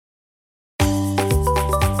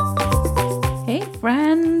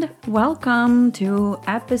Welcome to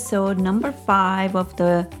episode number 5 of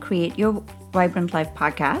the Create Your Vibrant Life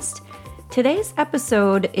podcast. Today's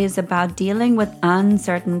episode is about dealing with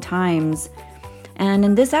uncertain times. And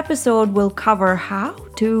in this episode, we'll cover how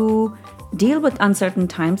to deal with uncertain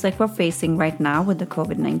times like we're facing right now with the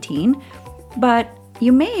COVID-19. But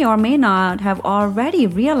you may or may not have already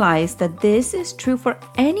realized that this is true for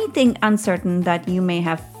anything uncertain that you may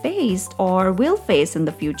have faced or will face in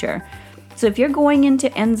the future. So if you're going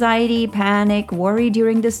into anxiety, panic, worry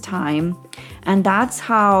during this time, and that's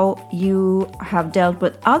how you have dealt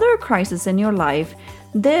with other crises in your life,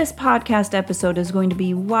 this podcast episode is going to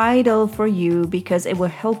be vital for you because it will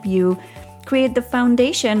help you create the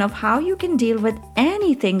foundation of how you can deal with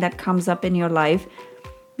anything that comes up in your life.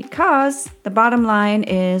 Because the bottom line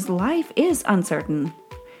is life is uncertain.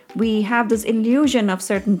 We have this illusion of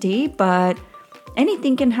certainty, but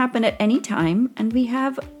anything can happen at any time, and we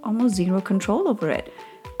have almost zero control over it.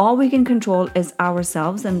 All we can control is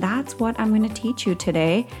ourselves, and that's what I'm going to teach you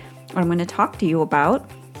today, or I'm going to talk to you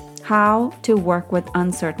about how to work with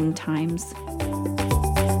uncertain times.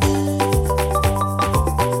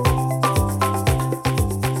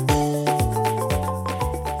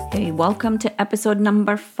 Hey, welcome to episode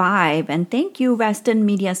number 5, and thank you, Western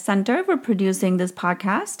Media Center, for producing this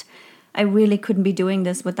podcast. I really couldn't be doing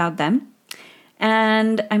this without them.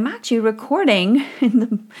 And I'm actually recording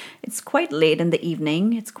it's quite late in the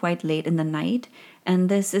evening. It's quite late in the night. And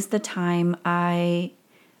this is the time I'd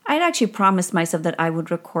actually promised myself that I would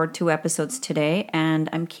record 2 episodes today. And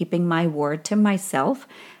I'm keeping my word to myself.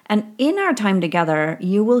 And in our time together,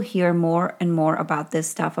 you will hear more and more about this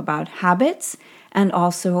stuff, about habits and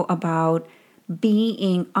also about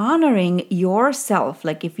honoring yourself.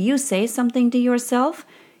 Like if you say something to yourself,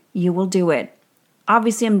 you will do it.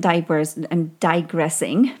 Obviously, I'm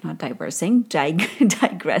digressing,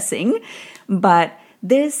 but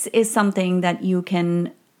this is something that you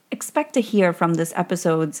can expect to hear from these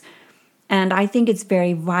episodes. And I think it's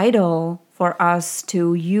very vital for us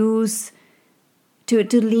to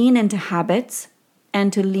lean into habits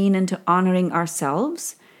and to lean into honoring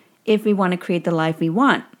ourselves if we want to create the life we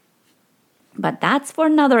want. But that's for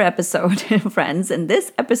another episode, friends. In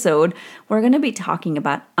this episode, we're going to be talking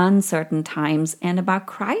about uncertain times and about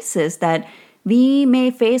crises that we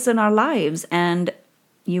may face in our lives. And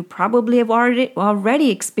you probably have already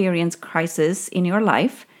experienced crisis in your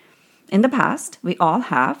life in the past. We all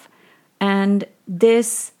have. And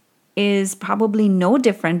this is probably no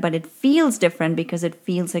different, but it feels different because it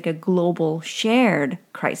feels like a global shared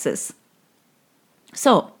crisis.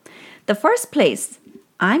 So, the first place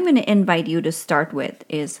I'm going to invite you to start with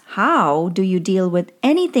is, how do you deal with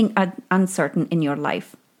anything uncertain in your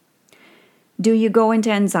life? Do you go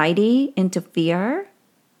into anxiety, into fear?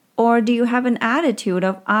 Or do you have an attitude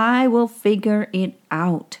of, I will figure it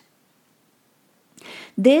out?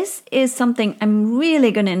 This is something I'm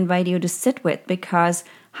really going to invite you to sit with, because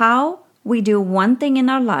how we do one thing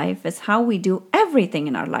in our life is how we do everything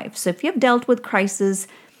in our life. So if you've dealt with crisis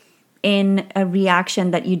in a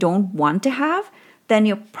reaction that you don't want to have, then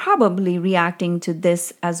you're probably reacting to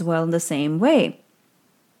this as well in the same way.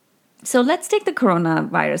 So let's take the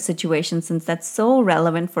coronavirus situation, since that's so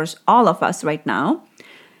relevant for all of us right now.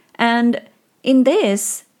 And in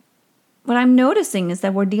this, what I'm noticing is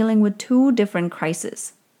that we're dealing with 2 different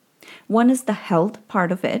crises. One is the health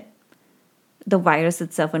part of it, the virus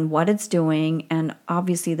itself and what it's doing. And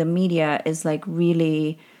obviously the media is like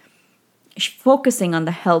really focusing on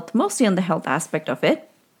the health, mostly on the health aspect of it.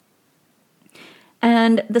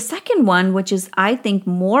 And the second one, which is, I think,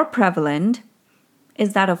 more prevalent,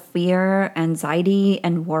 is that of fear, anxiety,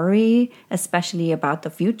 and worry, especially about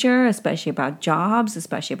the future, especially about jobs,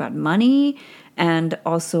 especially about money, and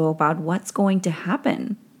also about what's going to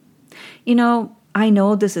happen. You know, I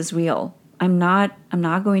know this is real. I'm not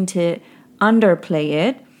going to underplay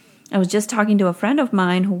it. I was just talking to a friend of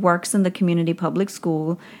mine who works in the community public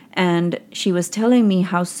school, and she was telling me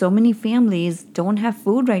how so many families don't have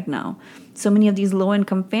food right now. So many of these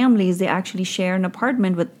low-income families, they actually share an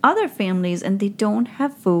apartment with other families, and they don't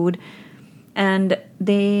have food. And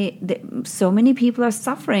so many people are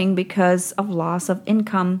suffering because of loss of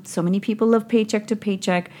income. So many people live paycheck to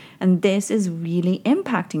paycheck, and this is really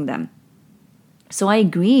impacting them. So I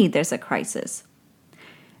agree there's a crisis.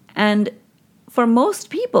 And for most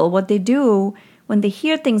people, what they do when they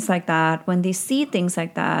hear things like that, when they see things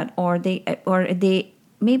like that, or they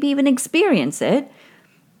maybe even experience it,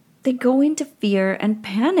 they go into fear and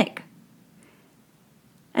panic.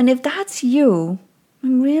 And if that's you,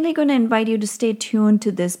 I'm really going to invite you to stay tuned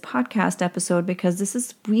to this podcast episode, because this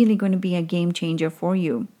is really going to be a game changer for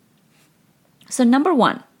you. So number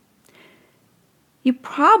 1, You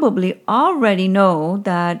probably already know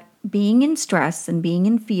that being in stress and being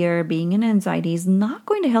in fear, being in anxiety is not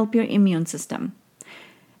going to help your immune system.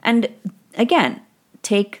 And again,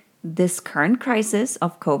 take this current crisis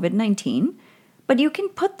of COVID-19, but you can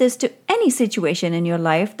put this to any situation in your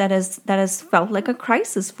life that has felt like a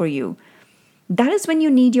crisis for you. That is when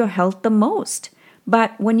you need your health the most.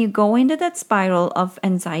 But when you go into that spiral of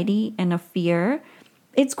anxiety and of fear,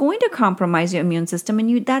 it's going to compromise your immune system,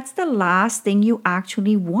 and that's the last thing you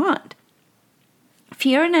actually want.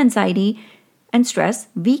 Fear and anxiety and stress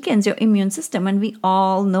weakens your immune system, and we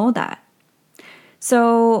all know that.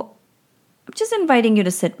 So I'm just inviting you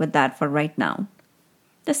to sit with that for right now.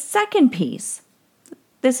 The second piece,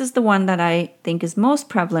 this is the one that I think is most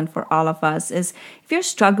prevalent for all of us, is if you're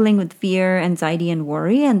struggling with fear, anxiety, and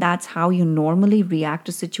worry, and that's how you normally react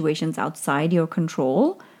to situations outside your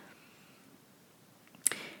control,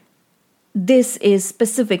 this is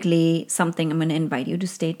specifically something I'm going to invite you to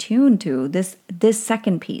stay tuned to, this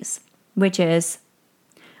second piece, which is,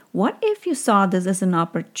 what if you saw this as an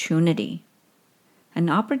opportunity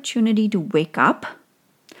to wake up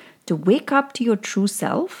to your true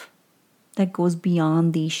self that goes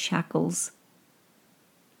beyond these shackles?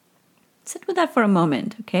 Sit with that for a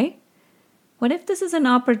moment, okay? What if this is an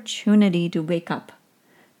opportunity to wake up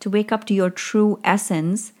to your true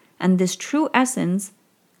essence, and this true essence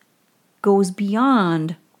goes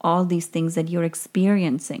beyond all these things that you're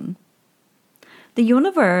experiencing? The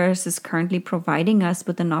universe is currently providing us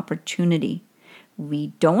with an opportunity.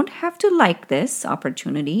 We don't have to like this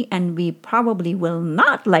opportunity, and we probably will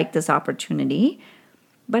not like this opportunity,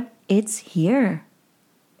 but it's here.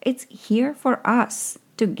 It's here for us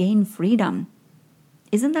to gain freedom.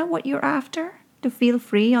 Isn't that what you're after? To feel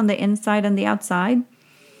free on the inside and the outside?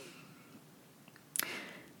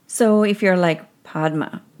 So if you're like,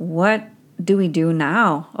 Padma, what do we do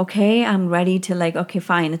now? Okay, I'm ready to okay,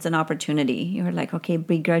 fine, it's an opportunity. You're like, okay,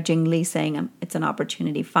 begrudgingly saying it's an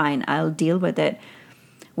opportunity. Fine, I'll deal with it.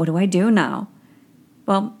 What do I do now?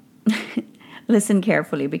 Well, listen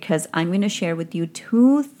carefully, because I'm going to share with you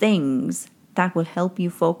 2 things that will help you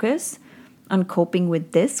focus on coping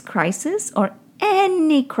with this crisis or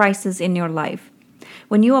any crisis in your life.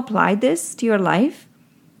 When you apply this to your life,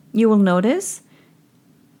 you will notice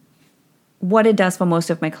what it does for most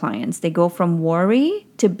of my clients. They go from worry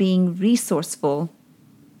to being resourceful.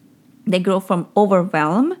 They go from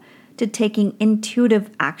overwhelm to taking intuitive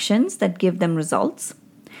actions that give them results.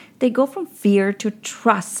 They go from fear to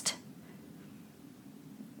trust.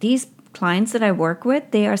 These clients that I work with,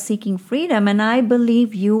 they are seeking freedom, and I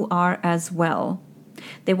believe you are as well.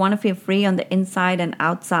 They want to feel free on the inside and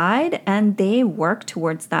outside, and they work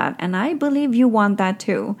towards that. And I believe you want that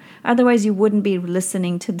too. Otherwise, you wouldn't be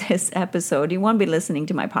listening to this episode. You won't be listening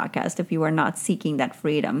to my podcast if you are not seeking that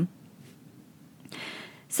freedom.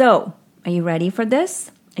 So, are you ready for this?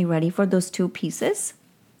 Are you ready for those 2 pieces?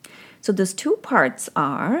 So those 2 parts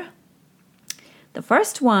are, the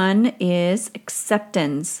first one is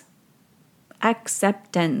acceptance.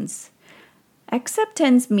 Acceptance.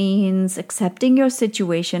 Acceptance means accepting your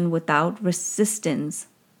situation without resistance.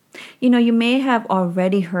 You may have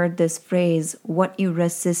already heard this phrase, what you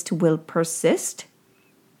resist will persist.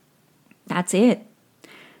 That's it.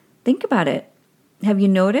 Think about it. Have you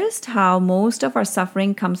noticed how most of our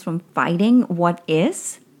suffering comes from fighting what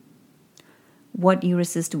is? What you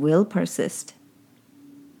resist will persist.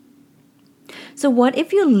 So what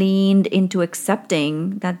if you leaned into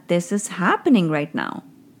accepting that this is happening right now?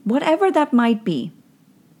 Whatever that might be.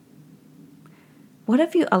 What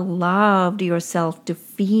if you allowed yourself to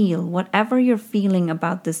feel whatever you're feeling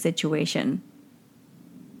about this situation?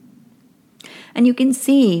 And you can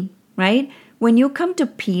see, right, when you come to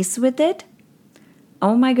peace with it,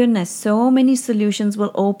 oh my goodness, so many solutions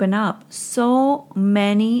will open up. So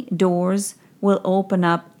many doors will open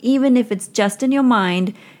up. Even if it's just in your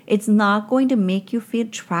mind, it's not going to make you feel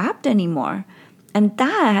trapped anymore. And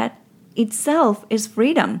that itself is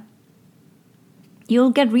freedom. You'll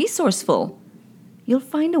get resourceful. You'll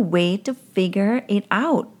find a way to figure it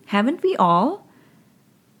out. Haven't we all?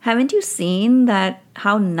 Haven't you seen that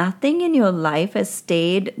how nothing in your life has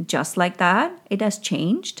stayed just like that? It has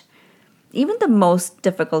changed. Even the most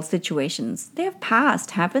difficult situations, they have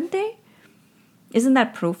passed, haven't they? Isn't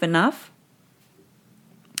that proof enough?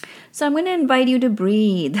 So I'm going to invite you to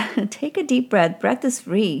breathe. Take a deep breath. Breath is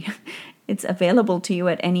free. It's available to you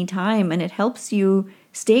at any time, and it helps you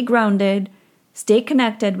stay grounded, stay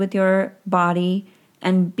connected with your body,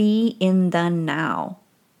 and be in the now.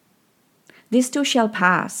 This too shall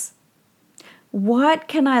pass. What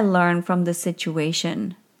can I learn from this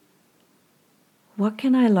situation? What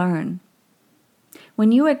can I learn?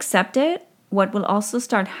 When you accept it, what will also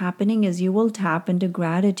start happening is you will tap into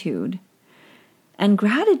gratitude. And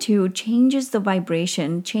gratitude changes the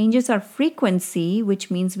vibration, changes our frequency,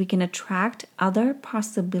 which means we can attract other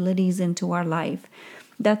possibilities into our life.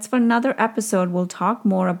 That's for another episode. We'll talk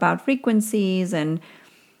more about frequencies and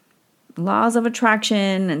laws of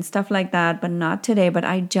attraction and stuff like that, but not today. But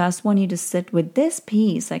I just want you to sit with this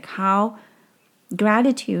piece, like how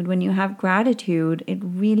gratitude, when you have gratitude, it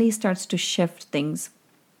really starts to shift things.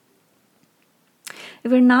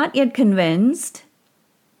 If you're not yet convinced,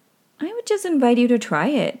 I would just invite you to try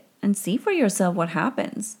it and see for yourself what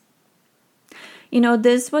happens.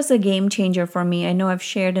 This was a game changer for me. I know I've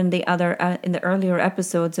shared in the earlier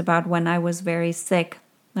episodes about when I was very sick,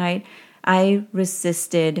 right? I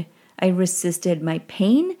resisted my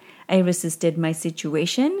pain. I resisted my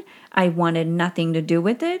situation. I wanted nothing to do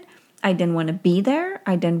with it. I didn't want to be there.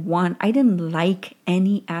 I didn't like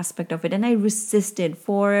any aspect of it. And I resisted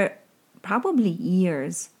for probably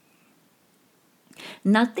years.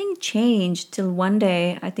 Nothing changed till one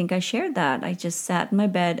day, I think I shared that. I just sat in my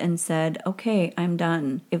bed and said, okay, I'm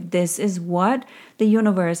done. If this is what the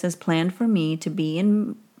universe has planned for me to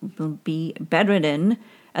be bedridden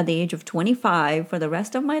at the age of 25 for the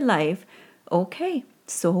rest of my life, okay,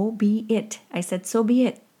 so be it. I said, so be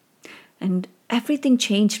it. And everything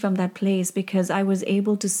changed from that place because I was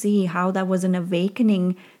able to see how that was an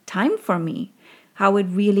awakening time for me, how it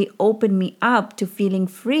really opened me up to feeling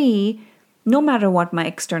free no matter what my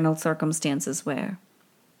external circumstances were.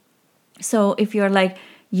 So if you're like,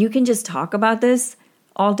 you can just talk about this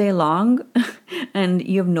all day long and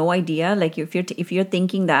you have no idea, like if you're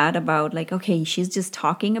thinking that about like, okay, she's just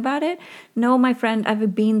talking about it. No, my friend,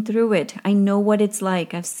 I've been through it. I know what it's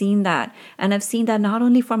like. I've seen that. And I've seen that not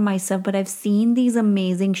only for myself, but I've seen these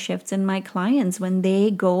amazing shifts in my clients when they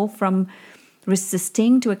go from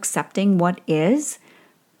resisting to accepting what is.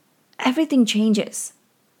 Everything changes.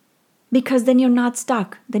 Because then you're not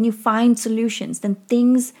stuck. Then you find solutions. Then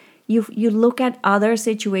things, you look at other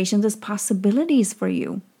situations as possibilities for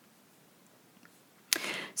you.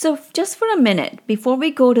 So just for a minute, before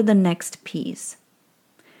we go to the next piece,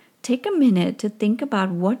 take a minute to think about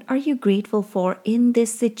what are you grateful for in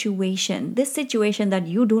this situation that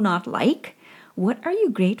you do not like. What are you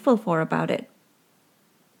grateful for about it?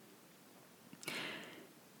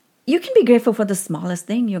 You can be grateful for the smallest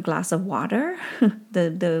thing, your glass of water,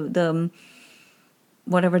 the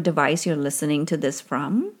whatever device you're listening to this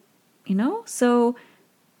from, So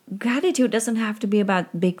gratitude doesn't have to be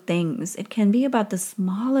about big things. It can be about the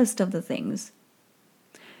smallest of the things.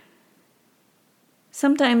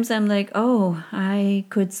 Sometimes I'm like, oh, I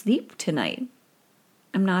could sleep tonight.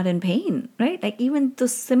 I'm not in pain, right? Like even the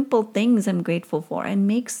simple things I'm grateful for and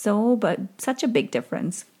makes such a big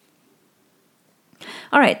difference.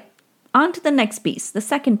 All right. On to the next piece, the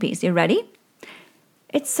second piece. You ready?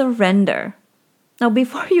 It's surrender. Now,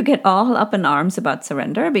 before you get all up in arms about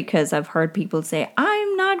surrender, because I've heard people say,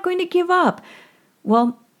 I'm not going to give up.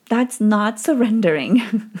 Well, that's not surrendering.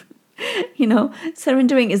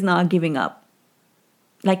 Surrendering is not giving up.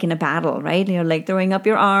 Like in a battle, right? You're like throwing up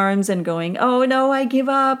your arms and going, oh no, I give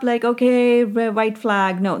up. Like, okay, white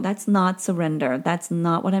flag. No, that's not surrender. That's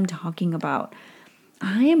not what I'm talking about.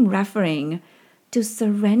 I am referring to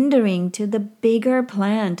surrendering to the bigger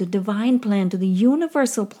plan, to divine plan, to the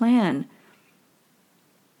universal plan.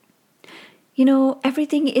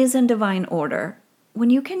 Everything is in divine order. When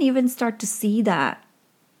you can even start to see that.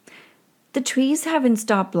 The trees haven't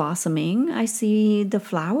stopped blossoming. I see the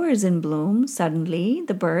flowers in bloom suddenly.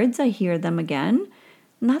 The birds, I hear them again.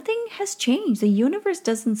 Nothing has changed. The universe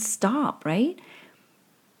doesn't stop, right?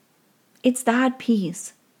 It's that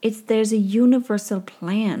piece. There's a universal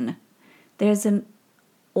plan. There's an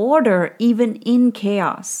order even in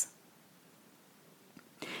chaos.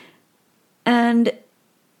 And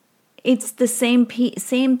it's the same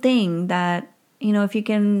thing that, if you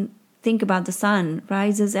can think about the sun,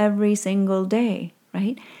 rises every single day,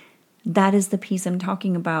 right? That is the piece I'm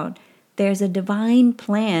talking about. There's a divine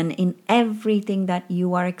plan in everything that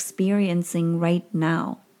you are experiencing right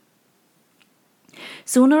now.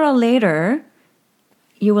 Sooner or later,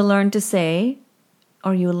 you will learn to say,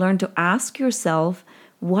 or you learn to ask yourself,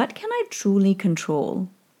 what can I truly control?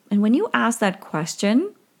 And when you ask that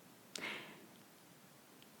question,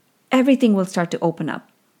 everything will start to open up.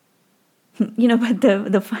 But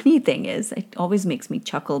the funny thing is, it always makes me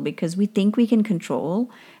chuckle because we think we can control,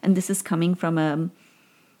 and this is coming from a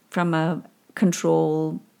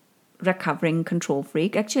recovering control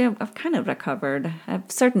freak. Actually, I've kind of recovered. I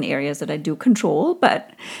have certain areas that I do control,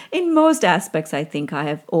 but in most aspects, I think I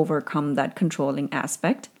have overcome that controlling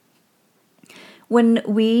aspect. When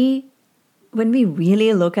we when we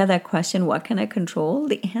really look at that question, what can I control?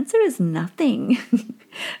 The answer is nothing.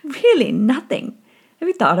 Really, nothing. Have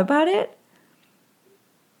you thought about it?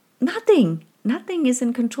 Nothing. Nothing is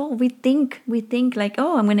in control. We think like,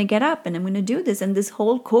 oh, I'm going to get up and I'm going to do this. And this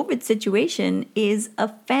whole COVID situation is a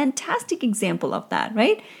fantastic example of that,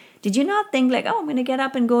 right? Did you not think like, oh, I'm going to get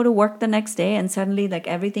up and go to work the next day and suddenly like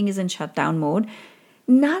everything is in shutdown mode?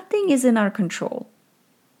 Nothing is in our control.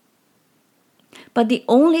 But the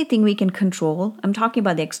only thing we can control, I'm talking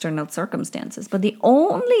about the external circumstances, but the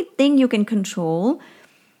only thing you can control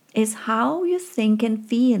is how you think and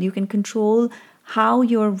feel. You can control how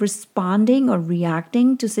you're responding or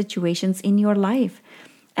reacting to situations in your life.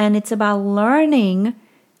 And it's about learning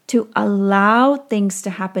to allow things to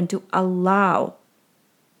happen, to allow.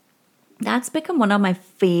 That's become one of my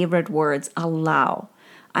favorite words, allow.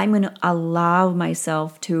 I'm going to allow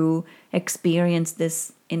myself to experience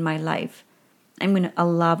this in my life. I'm going to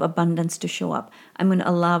allow abundance to show up. I'm going to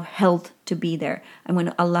allow health to be there. I'm going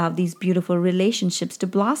to allow these beautiful relationships to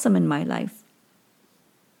blossom in my life.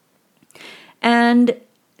 And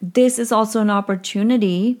this is also an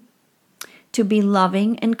opportunity to be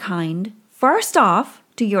loving and kind, first off,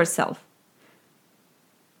 to yourself.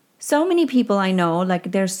 So many people I know,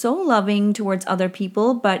 like they're so loving towards other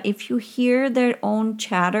people, but if you hear their own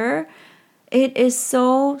chatter, it is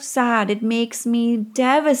so sad. It makes me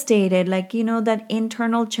devastated. Like, that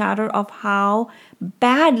internal chatter of how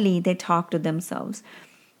badly they talk to themselves.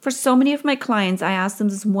 For so many of my clients, I ask them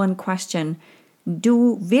this one question.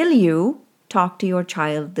 Will you talk to your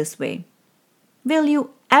child this way? Will you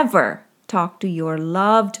ever talk to your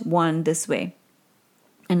loved one this way?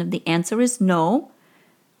 And if the answer is no,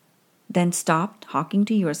 then stop talking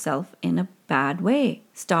to yourself in a bad way.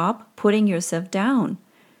 Stop putting yourself down.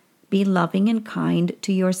 Be loving and kind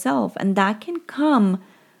to yourself. And that can come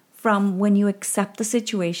from when you accept the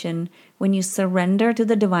situation, when you surrender to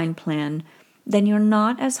the divine plan, then you're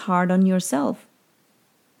not as hard on yourself.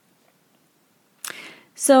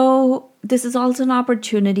 So this is also an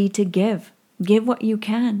opportunity to give. Give what you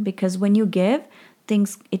can, because when you give,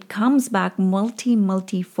 it comes back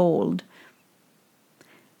multifold.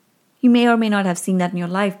 You may or may not have seen that in your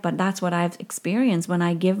life, but that's what I've experienced. When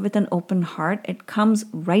I give with an open heart, it comes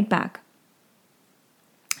right back.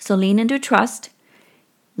 So lean into trust,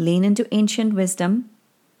 lean into ancient wisdom,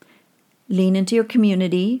 lean into your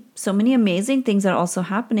community. So many amazing things are also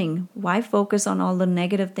happening. Why focus on all the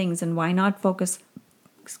negative things, and why not focus,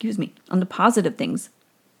 on the positive things?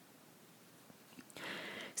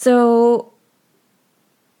 So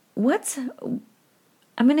I'm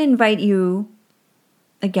going to invite you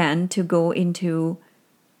again to go into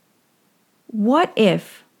what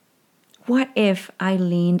if I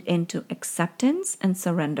leaned into acceptance and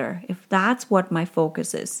surrender? If that's what my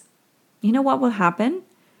focus is, you know what will happen?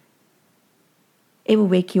 It will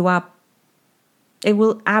wake you up. It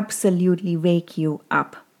will absolutely wake you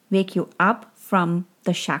up. Wake you up from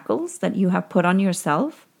the shackles that you have put on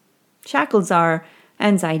yourself. Shackles are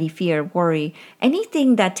anxiety, fear, worry,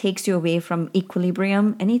 anything that takes you away from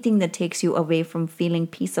equilibrium, anything that takes you away from feeling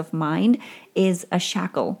peace of mind is a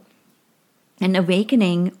shackle. And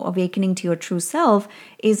awakening to your true self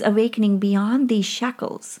is awakening beyond these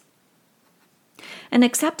shackles. And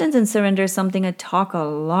acceptance and surrender is something I talk a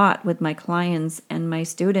lot with my clients and my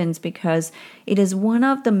students, because it is one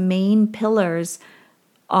of the main pillars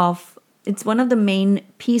it's one of the main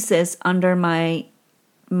pieces under my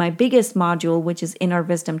biggest module, which is Inner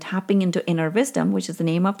Wisdom, Tapping into Inner Wisdom, which is the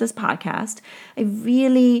name of this podcast. I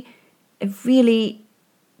really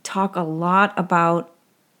talk a lot about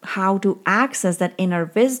how to access that inner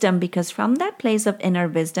wisdom, because from that place of inner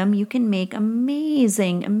wisdom, you can make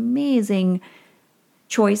amazing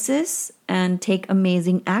choices and take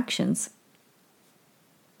amazing actions.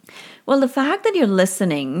 Well, the fact that you're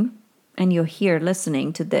listening and you're here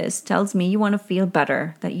listening to this tells me you want to feel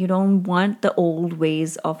better, that you don't want the old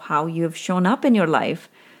ways of how you've shown up in your life.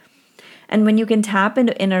 And when you can tap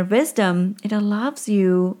into inner wisdom, it allows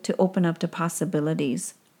you to open up to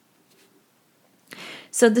possibilities.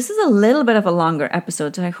 So this is a little bit of a longer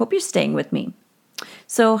episode, so I hope you're staying with me.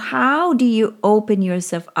 So how do you open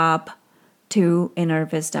yourself up to inner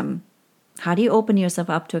wisdom? How do you open yourself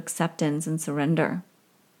up to acceptance and surrender?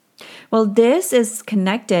 Well, this is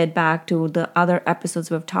connected back to the other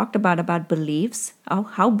episodes we've talked about beliefs,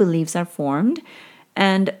 how beliefs are formed.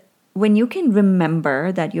 And when you can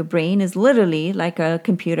remember that your brain is literally like a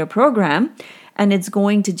computer program, and it's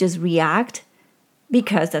going to just react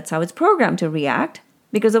because that's how it's programmed to react,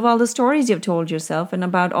 because of all the stories you've told yourself and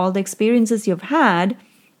about all the experiences you've had,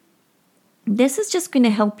 this is just going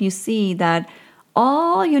to help you see that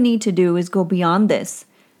all you need to do is go beyond this.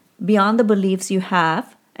 beyond the beliefs you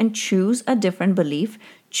have and choose a different belief,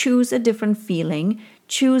 choose a different feeling,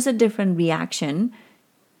 choose a different reaction,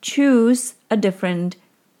 choose a different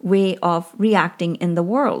way of reacting in the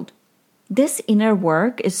world. This inner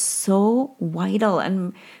work is so vital.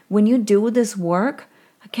 And when you do this work,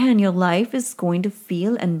 again, your life is going to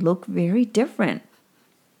feel and look very different.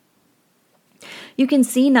 You can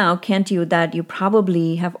see now, can't you, that you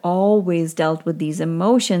probably have always dealt with these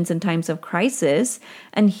emotions in times of crisis.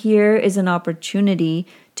 And here is an opportunity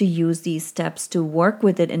to use these steps to work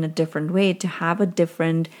with it in a different way, to have a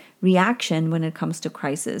different reaction when it comes to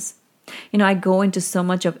crisis. I go into so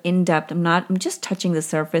much of in-depth. I'm just touching the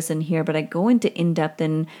surface in here, but I go into in-depth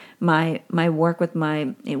in my work with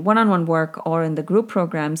my one-on-one work or in the group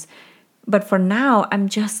programs. But for now, I'm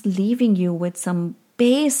just leaving you with some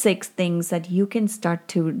basic things that you can start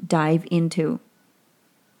to dive into.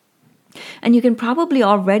 And you can probably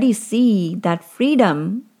already see that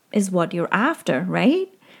freedom is what you're after,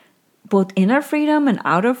 right? Both inner freedom and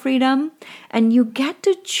outer freedom. And you get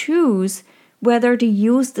to choose whether to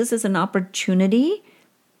use this as an opportunity,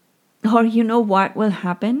 or what will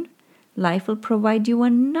happen? Life will provide you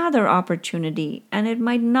another opportunity, and it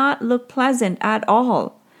might not look pleasant at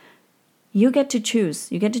all. You get to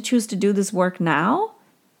choose. You get to choose to do this work now,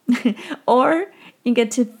 or you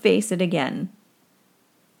get to face it again.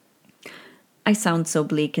 I sound so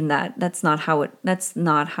bleak in that. That's not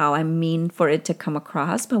how I mean for it to come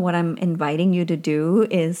across. But what I'm inviting you to do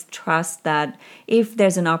is trust that if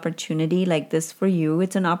there's an opportunity like this for you,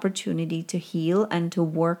 it's an opportunity to heal and to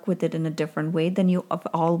work with it in a different way than you have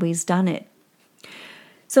always done it.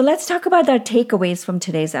 So let's talk about our takeaways from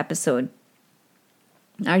today's episode.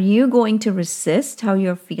 Are you going to resist how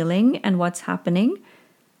you're feeling and what's happening,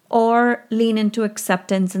 or lean into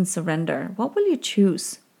acceptance and surrender? What will you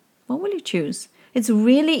choose? What will you choose? It's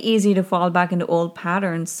really easy to fall back into old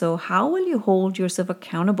patterns. So how will you hold yourself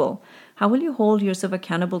accountable? How will you hold yourself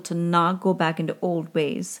accountable to not go back into old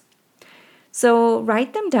ways? So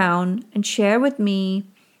write them down and share with me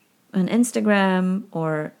on Instagram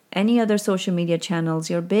or any other social media channels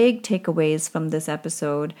your big takeaways from this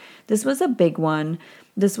episode. This was a big one.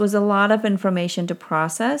 This was a lot of information to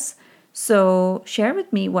process. So share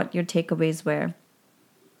with me what your takeaways were.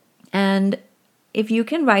 And if you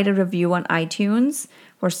can write a review on iTunes,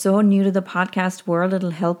 we're so new to the podcast world,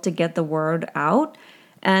 it'll help to get the word out.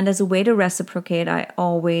 And as a way to reciprocate, I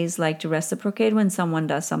always like to reciprocate when someone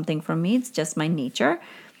does something for me. It's just my nature.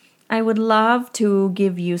 I would love to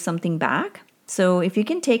give you something back. So if you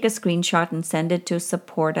can take a screenshot and send it to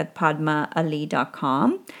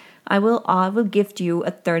support@padmaali.com, I will gift you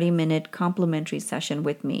a 30-minute complimentary session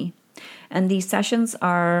with me. And these sessions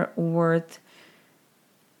are worth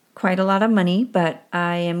quite a lot of money, but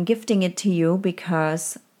I am gifting it to you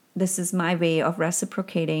because this is my way of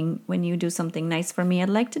reciprocating. When you do something nice for me, I'd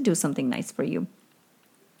like to do something nice for you.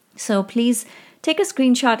 So please take a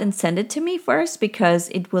screenshot and send it to me first, because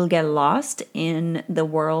it will get lost in the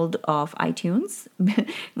world of iTunes. It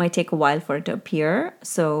might take a while for it to appear.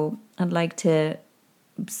 So I'd like to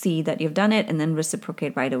see that you've done it and then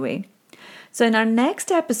reciprocate right away. So in our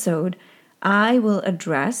next episode, I will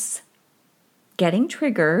address getting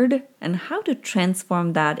triggered and how to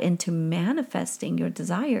transform that into manifesting your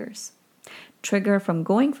desires.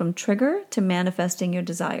 Going from trigger to manifesting your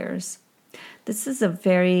desires. This is a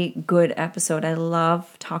very good episode. I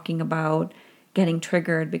love talking about getting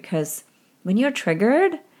triggered, because when you're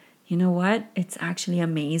triggered, you know what? It's actually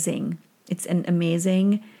amazing. It's an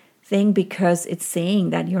amazing thing because it's saying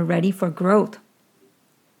that you're ready for growth.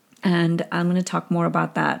 And I'm going to talk more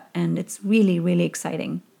about that. And it's really, really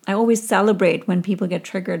exciting. I always celebrate when people get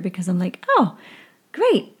triggered, because I'm like, oh,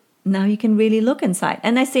 great. Now you can really look inside.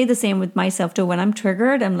 And I say the same with myself too. When I'm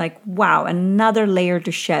triggered, I'm like, wow, another layer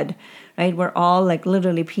to shed, right? We're all like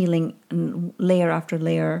literally peeling layer after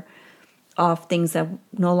layer of things that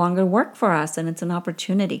no longer work for us. And it's an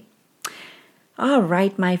opportunity. All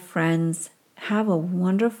right, my friends, have a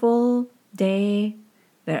wonderful day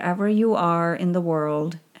wherever you are in the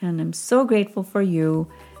world. And I'm so grateful for you.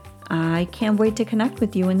 I can't wait to connect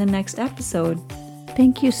with you in the next episode.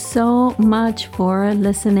 Thank you so much for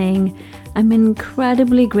listening. I'm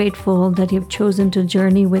incredibly grateful that you've chosen to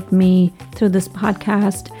journey with me through this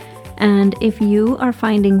podcast. And if you are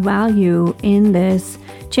finding value in this,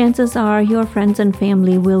 chances are your friends and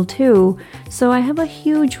family will too. So I have a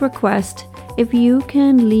huge request. If you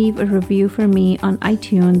can leave a review for me on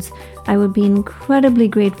iTunes, I would be incredibly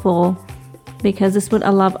grateful, because this would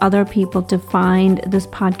allow other people to find this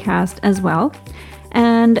podcast as well.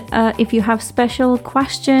 And if you have special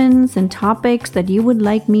questions and topics that you would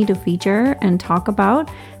like me to feature and talk about,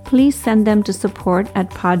 please send them to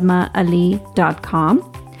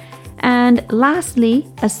support@padmaali.com. And lastly,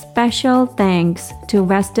 a special thanks to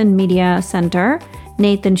Western Media Center,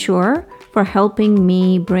 Nathan Schur, for helping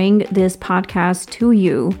me bring this podcast to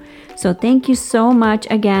you. So thank you so much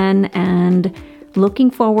again, and looking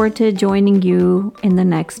forward to joining you in the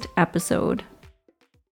next episode.